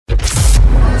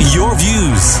Your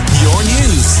views, your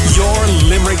news, your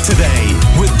Limerick Today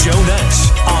with Joe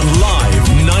Nash on Live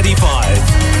 95.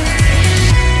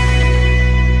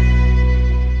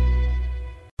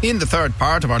 In the third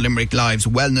part of our Limerick Live's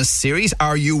Wellness Series,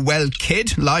 Are You Well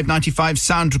Kid? Live 95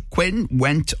 Sandra Quinn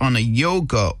went on a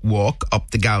yoga walk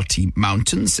up the Galtee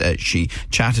Mountains. She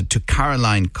chatted to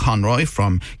Caroline Conroy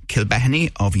from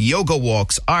Kilbeheny of Yoga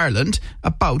Walks Ireland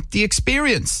about the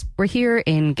experience. We're here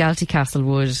in Galtee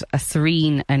Castlewood, a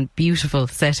serene and beautiful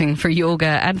setting for yoga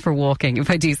and for walking, if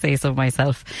I do say so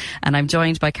myself. And I'm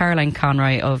joined by Caroline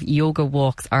Conroy of Yoga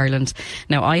Walks Ireland.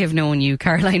 Now, I have known you,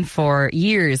 Caroline, for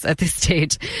years at this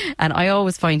stage, and I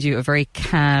always find you a very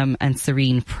calm and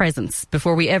serene presence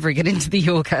before we ever get into the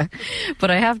yoga.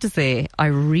 But I have to say, I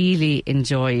really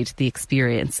enjoyed the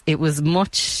experience. It was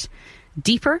much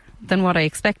deeper than what I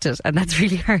expected, and that's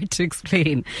really hard to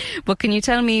explain. But can you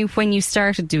tell me when you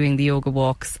started doing the yoga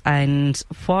walks and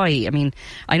why? I mean,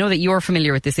 I know that you're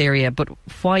familiar with this area, but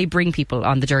why bring people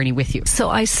on the journey with you? So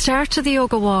I started the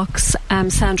yoga walks,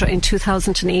 Sandra, in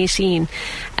 2018.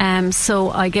 So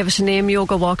I gave it a name,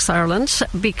 Yoga Walks Ireland,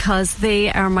 because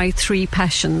they are my three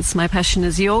passions. My passion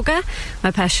is yoga, my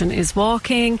passion is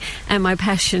walking, and my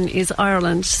passion is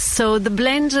Ireland. So the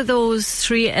blend of those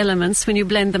three elements, when you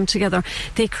blend them together,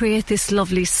 they create this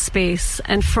lovely space.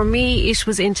 And for me, it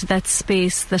was into that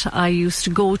space that I used to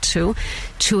go to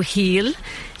heal,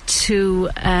 to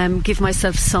give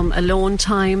myself some alone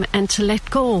time and to let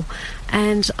go.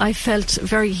 And I felt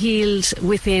very healed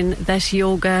within that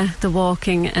yoga, the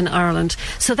walking, and Ireland.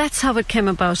 So that's how it came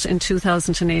about in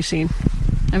 2018.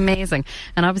 Amazing.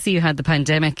 And obviously you had the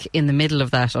pandemic in the middle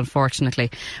of that, unfortunately.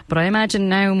 But I imagine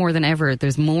now more than ever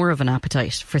there's more of an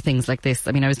appetite for things like this.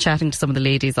 I mean, I was chatting to some of the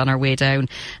ladies on our way down,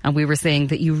 and we were saying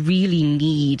that you really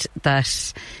need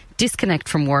that disconnect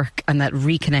from work and that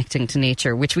reconnecting to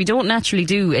nature, which we don't naturally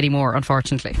do anymore,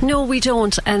 unfortunately. No, we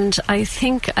don't. And I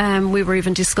think we were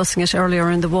even discussing it earlier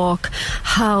in the walk,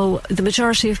 how the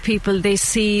majority of people, they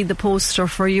see the poster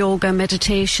for yoga,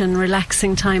 meditation,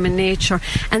 relaxing time in nature,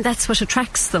 and that's what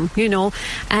attracts them, you know.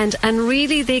 And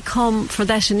really they come for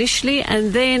that initially,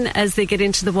 and then as they get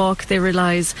into the walk they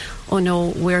realise, oh no,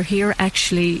 we're here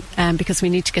actually because we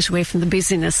need to get away from the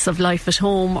busyness of life at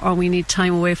home, or we need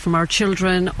time away from our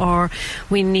children, or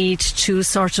we need to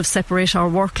sort of separate our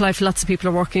work life. Lots of people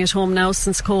are working at home now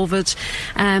since COVID.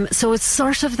 So it's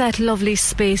sort of that lovely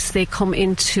space they come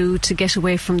into to get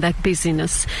away from that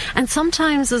busyness. And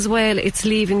sometimes as well, it's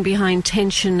leaving behind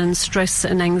tension and stress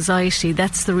and anxiety.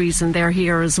 That's the reason they're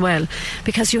here as well,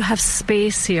 because you have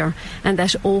space here and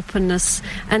that openness.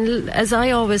 And as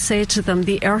I always say to them,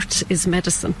 the earth is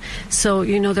medicine. So,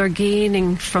 you know, they're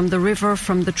gaining from the river,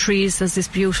 from the trees. There's this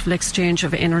beautiful exchange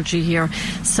of energy here.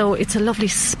 So it's a lovely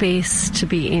space to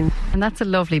be in. And that's a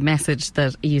lovely message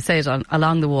that you said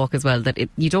along the walk as well, that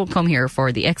you don't come here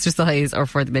for the exercise or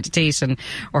for the meditation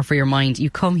or for your mind. You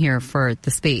come here for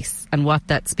the space and what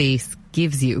that space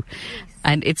gives you.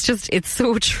 And it's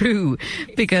so true,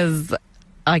 because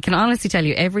I can honestly tell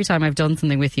you, every time I've done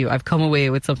something with you, I've come away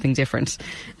with something different.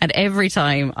 And every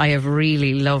time I have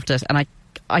really loved it. And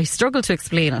I struggle to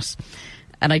explain it.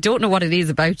 And I don't know what it is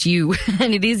about you.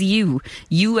 And it is you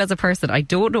as a person. I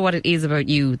don't know what it is about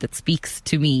you that speaks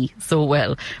to me so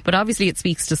well. But obviously it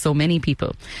speaks to so many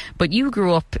people. But you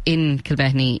grew up in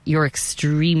Kilbeheny. You're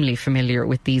extremely familiar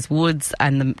with these woods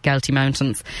and the Galtee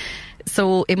Mountains.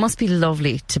 So it must be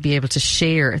lovely to be able to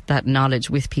share that knowledge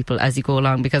with people as you go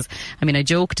along, because, I mean, I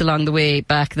joked along the way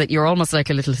back that you're almost like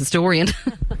a little historian.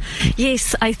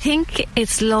 Yes, I think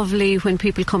it's lovely when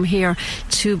people come here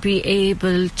to be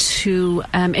able to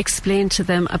explain to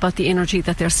them about the energy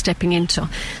that they're stepping into.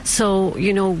 So,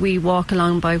 you know, we walk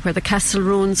along by where the castle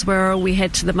ruins were, we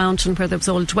head to the mountain where there was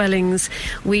old dwellings,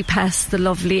 we pass the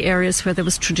lovely areas where there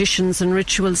was traditions and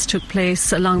rituals took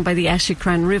place along by the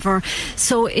Ashikran River.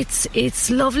 So it's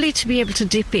lovely to be able to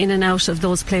dip in and out of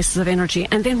those places of energy.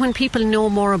 And then when people know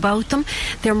more about them,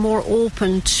 they're more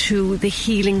open to the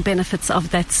healing benefits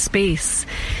of that space.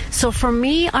 So for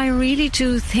me, I really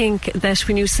do think that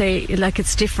when you say, like,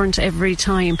 it's different every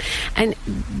time, and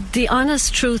the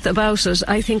honest truth about it,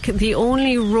 I think the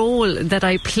only role that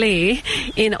I play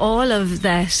in all of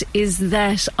that is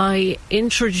that I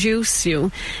introduce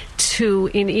you to,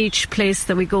 in each place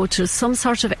that we go to, some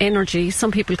sort of energy.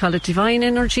 Some people call it divine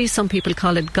energy, some people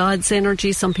call it God's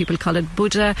energy, some people call it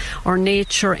Buddha or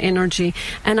nature energy.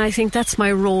 And I think that's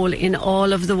my role in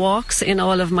all of the walks, in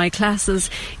all of my classes,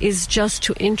 is just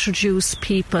to introduce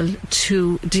people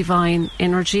to divine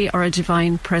energy or a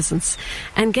divine presence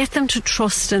and get them to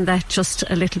trust in that just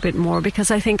a little bit more,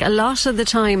 because I think a lot of the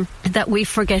time that we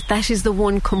forget that is the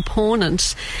one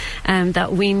component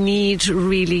that we need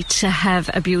really to have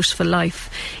a beautiful life.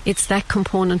 It's that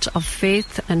component of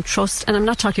faith and trust. And I'm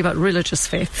not talking about religious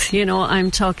faith,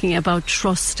 I'm talking about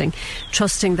trusting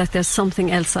that there's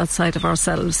something else outside of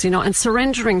ourselves, and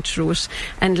surrendering to it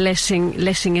and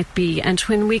letting it be. And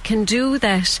when we can do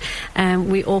that,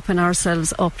 we open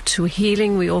ourselves up to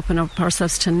healing, we open up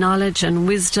ourselves to knowledge and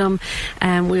wisdom,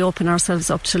 we open ourselves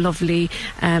up to lovely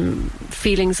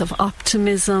feelings of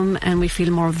optimism, and we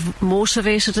feel more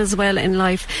motivated as well in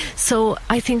life. So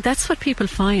I think that's what people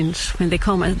find when they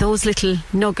come, those little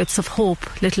nuggets of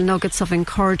hope, little nuggets of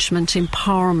encouragement,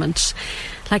 empowerment.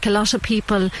 Like a lot of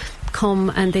people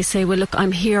come and they say, well, look,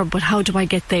 I'm here, but how do I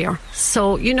get there?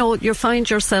 So, you find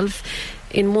yourself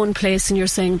in one place and you're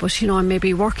saying, but I'm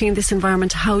maybe working in this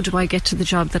environment, how do I get to the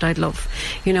job that I'd love?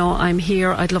 I'm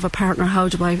here, I'd love a partner, how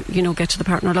do I get to the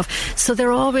partner I love? So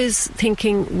they're always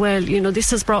thinking, well,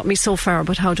 this has brought me so far,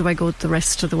 but how do I go the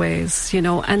rest of the ways?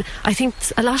 And I think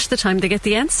a lot of the time they get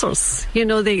the answers.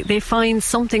 They find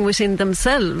something within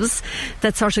themselves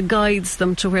that sort of guides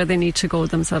them to where they need to go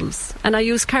themselves. And I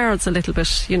use cards a little bit,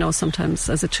 sometimes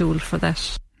as a tool for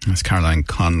that. That's Caroline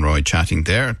Conroy chatting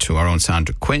there to our own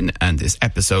Sandra Quinn, and this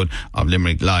episode of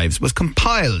Limerick Lives was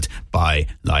compiled by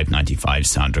Live 95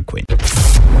 Sandra Quinn.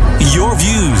 Your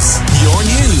views, your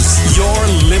news, your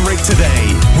Limerick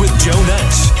Today with Joe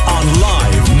Nash on Live